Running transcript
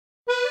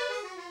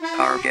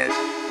Target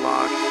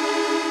locked.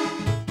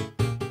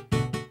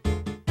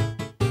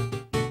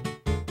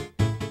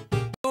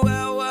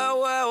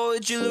 Well,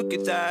 would you look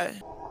at that?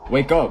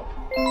 Wake up!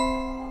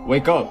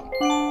 Wake up!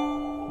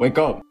 Wake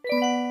up!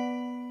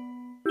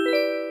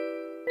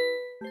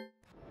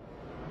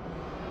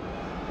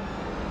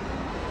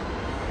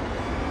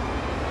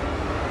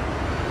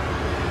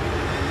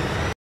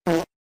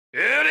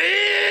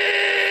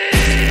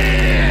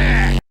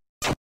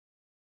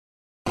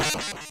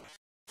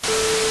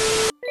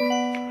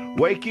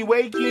 Wakey,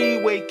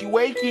 wakey, wakey,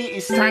 wakey,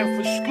 it's time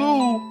for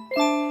school.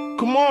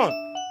 Come on.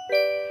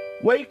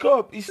 Wake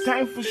up, it's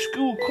time for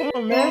school. Come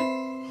on,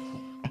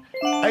 man.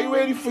 Are you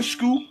ready for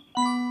school?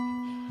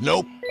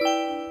 Nope.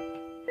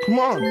 Come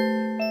on.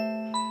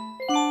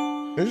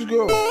 Let's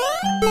go.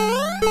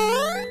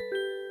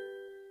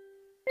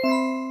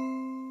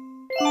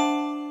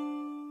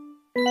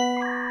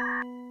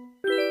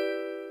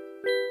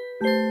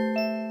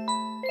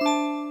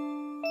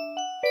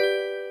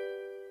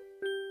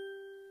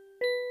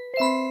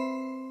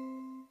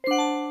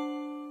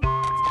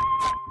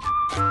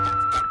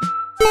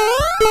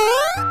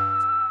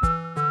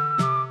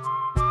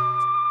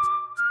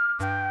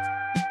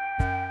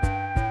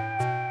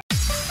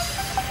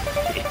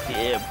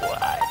 Yeah, boy.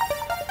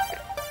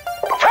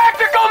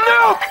 Tactical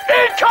nuke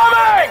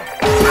incoming!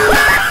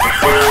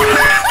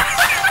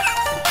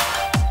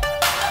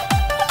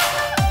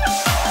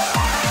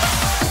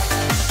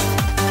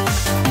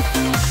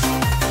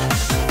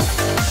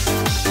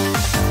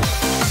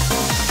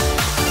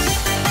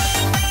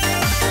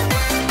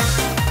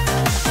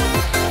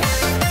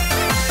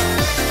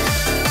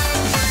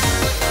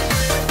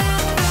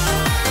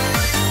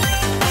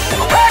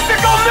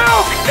 Tactical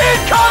nuke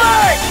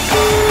incoming!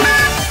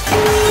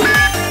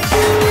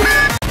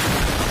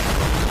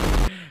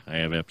 I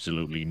have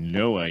absolutely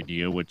no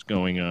idea what's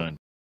going on.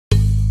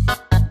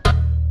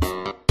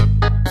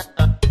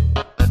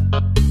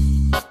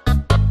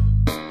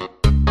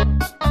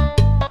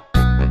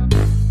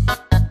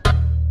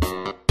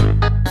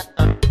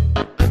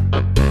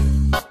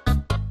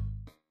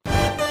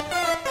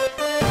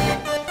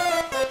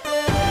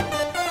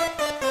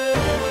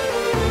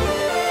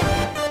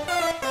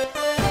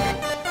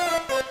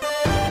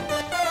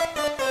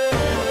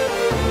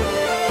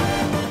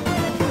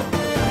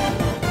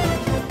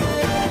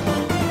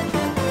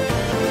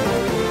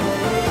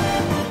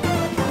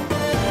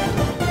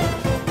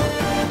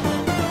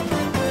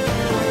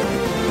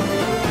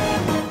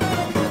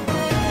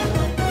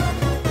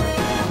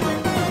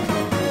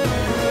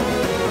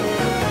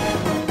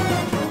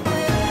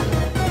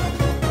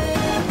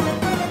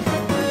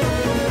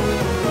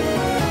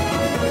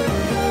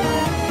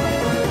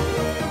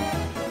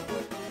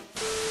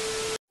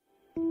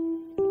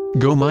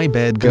 Go my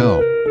bed,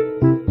 go.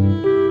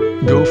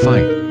 Go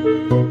fight.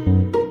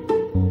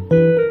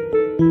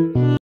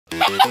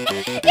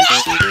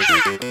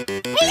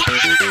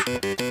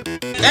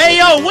 Hey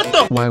yo, what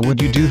the? Why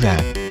would you do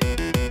that?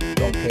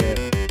 Don't care.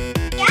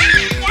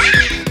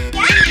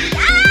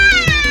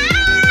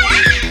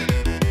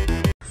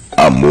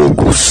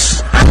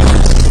 Amogus.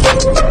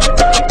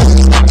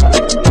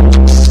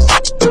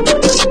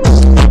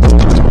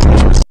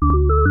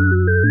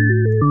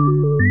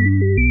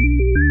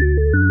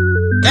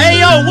 Hey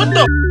yo, what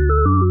the?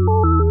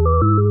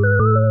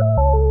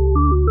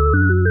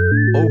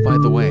 Oh, by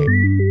the way,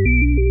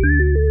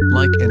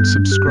 like and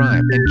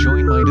subscribe and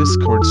join my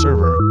Discord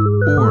server.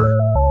 Or,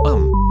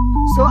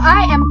 So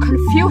I am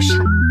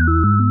confusion.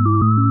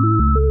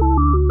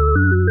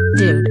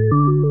 Dude.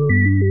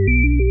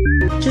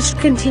 Just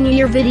continue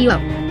your video.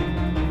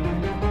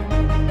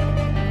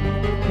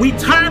 We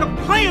tired of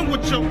playing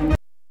with you.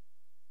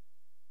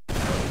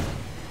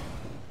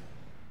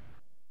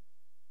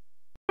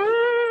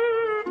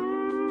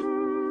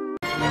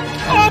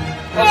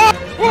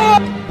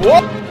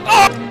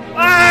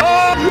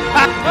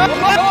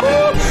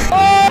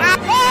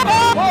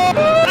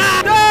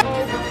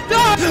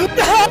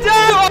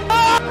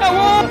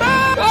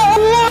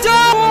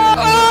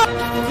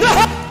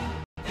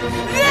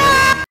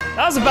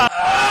 That was about.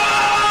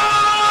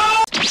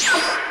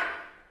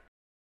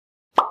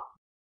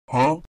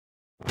 Huh?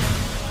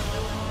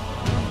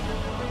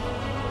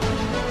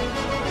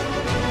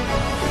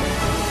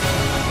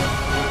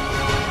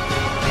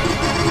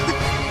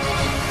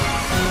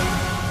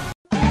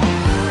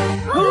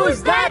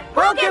 Who's that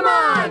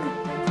Pokemon?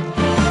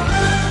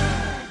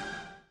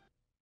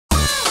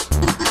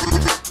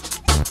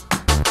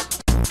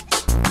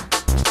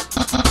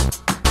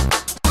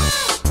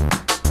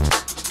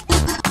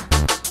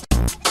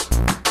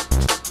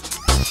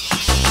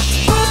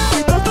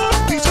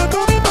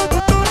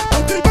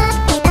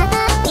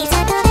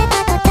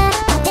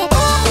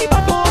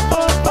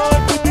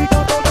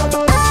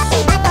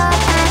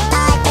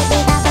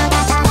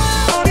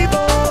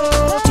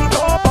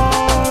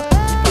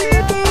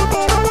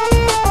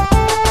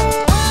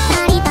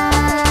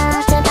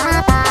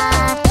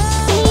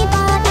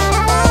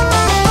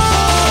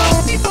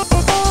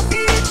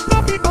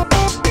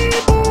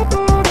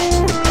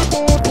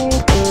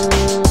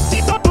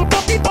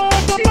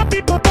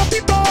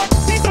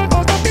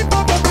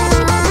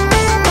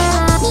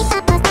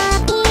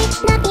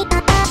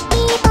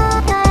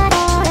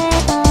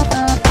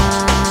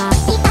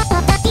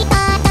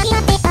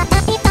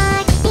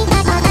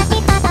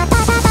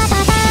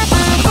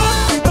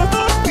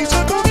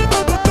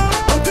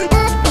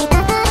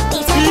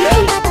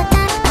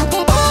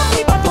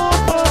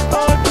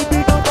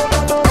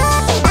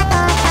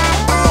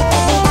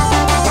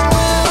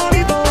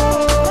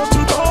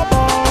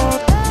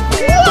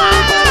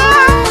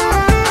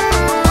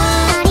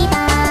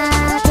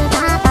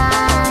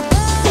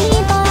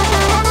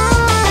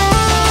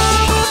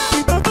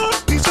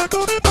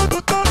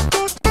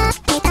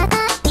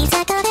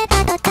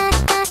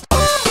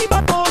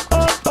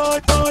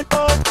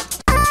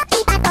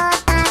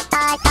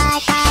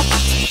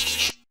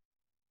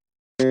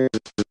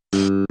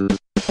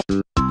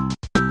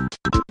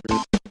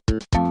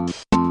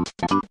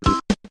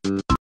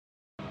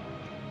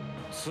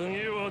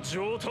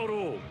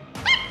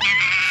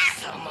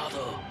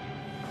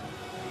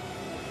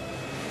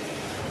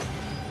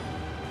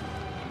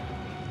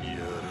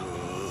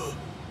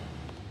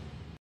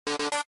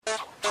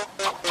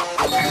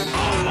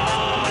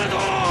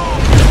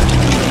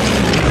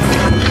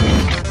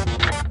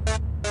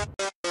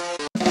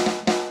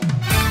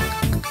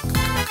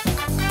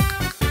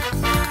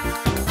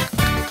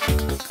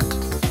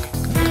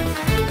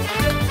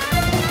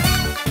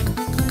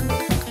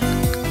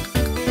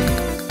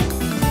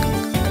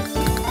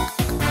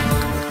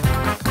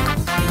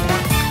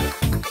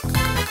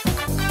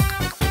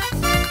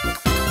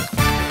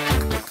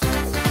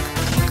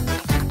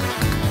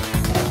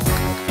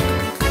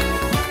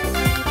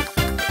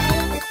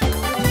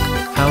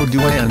 do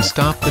I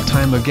unstop the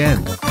time again?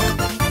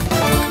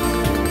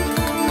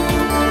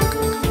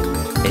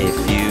 A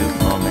few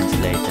moments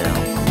later.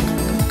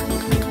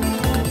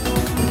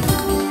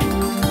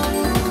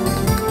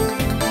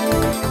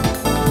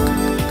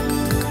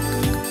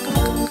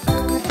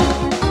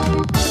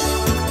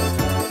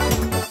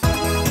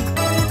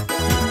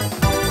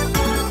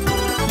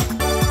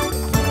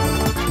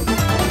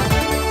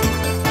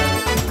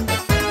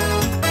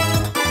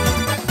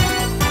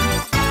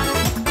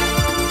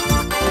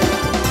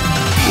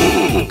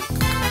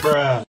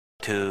 Bruh.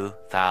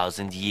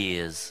 2,000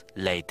 years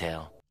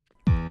later.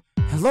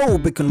 Hello,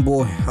 Beacon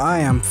Boy, I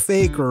am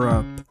Faker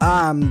Up.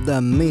 I'm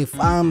the myth,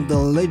 I'm the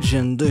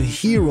legend, the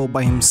hero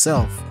by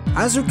himself.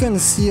 As you can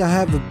see, I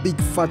have a big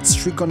fat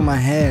streak on my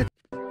head.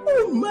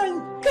 Oh my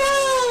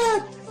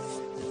god!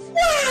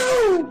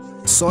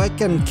 Wow! So I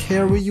can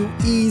carry you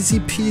easy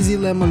peasy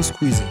lemon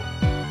squeezy.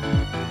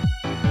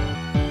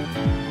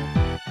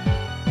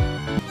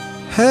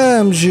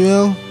 Hey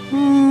MGL,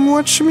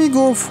 watch me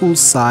go full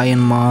Saiyan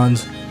mod.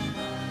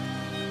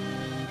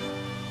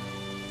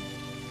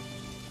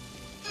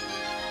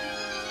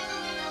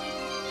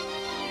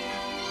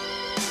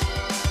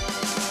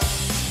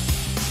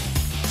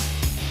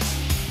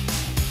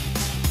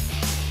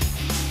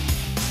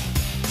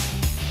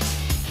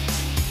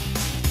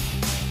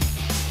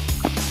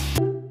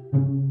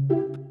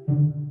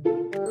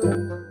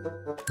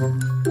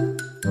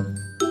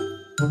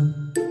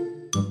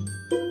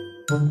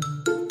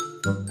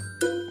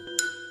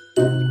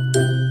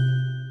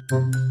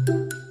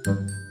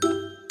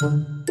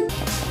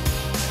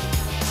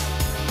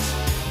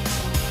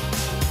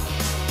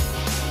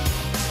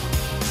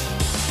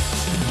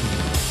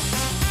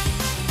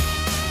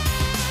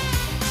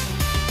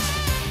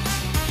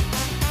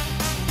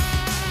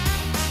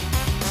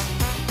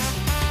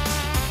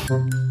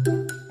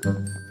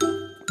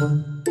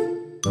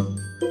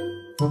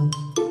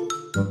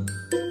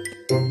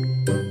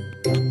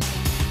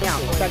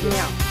 Check me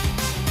out.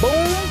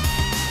 Boom.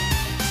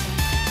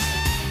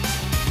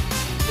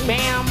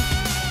 Bam.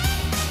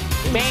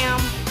 Bam.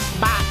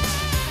 Bop.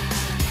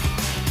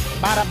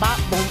 Bada bop.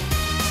 Boom.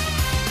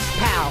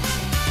 Pow.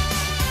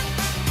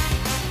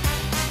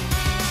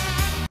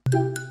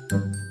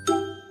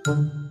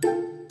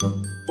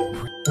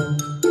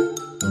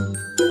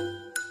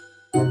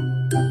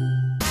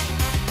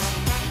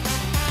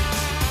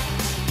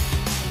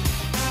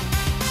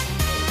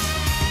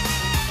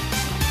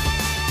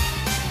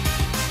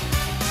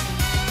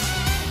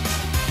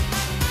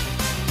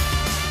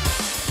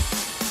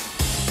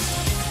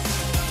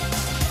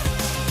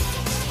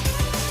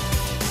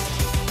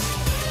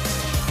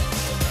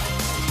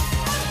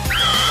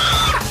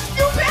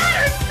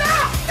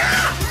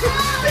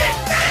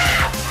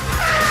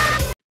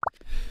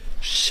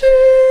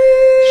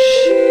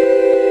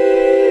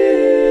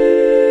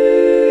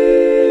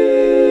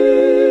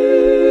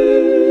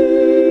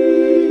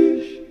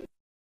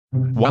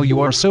 Wow,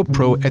 you are so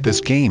pro at this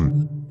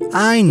game.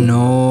 I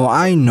know,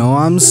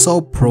 I'm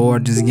so pro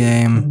at this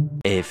game.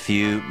 A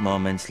few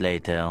moments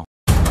later.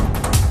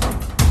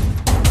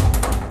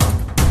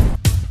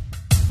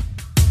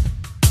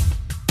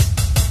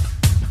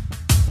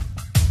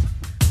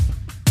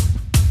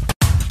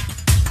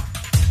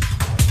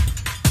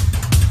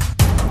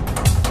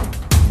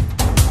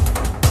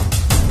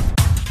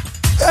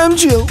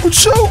 MGL,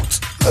 watch out!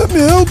 Let me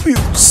help you.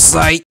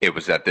 Sight. It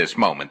was at this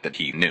moment that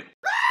he knew.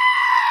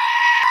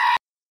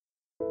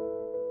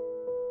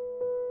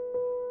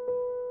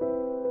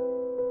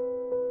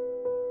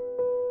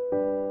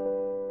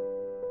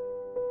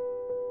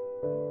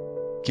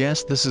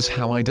 Guess this is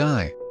how I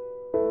die.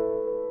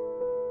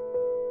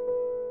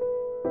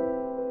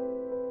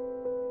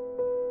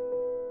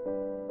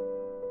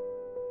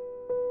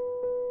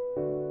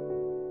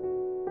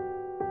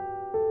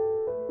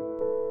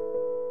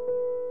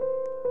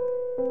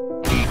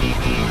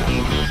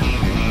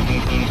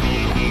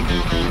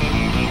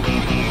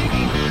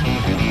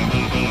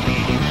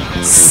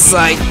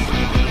 Sight.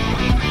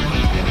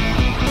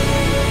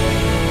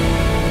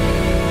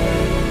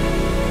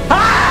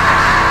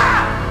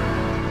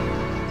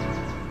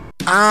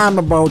 I'm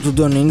about to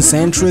do an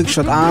insane trick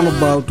shot. I'm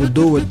about to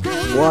do it.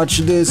 Watch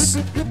this.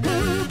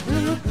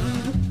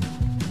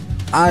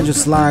 I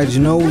just lied,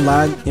 you know,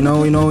 lag,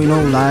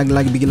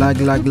 lag, big lag,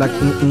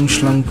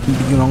 schlong,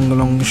 big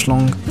long,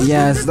 schlong.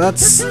 Yes,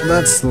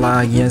 that's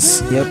lag,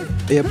 yes, yep.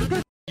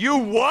 You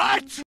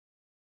what?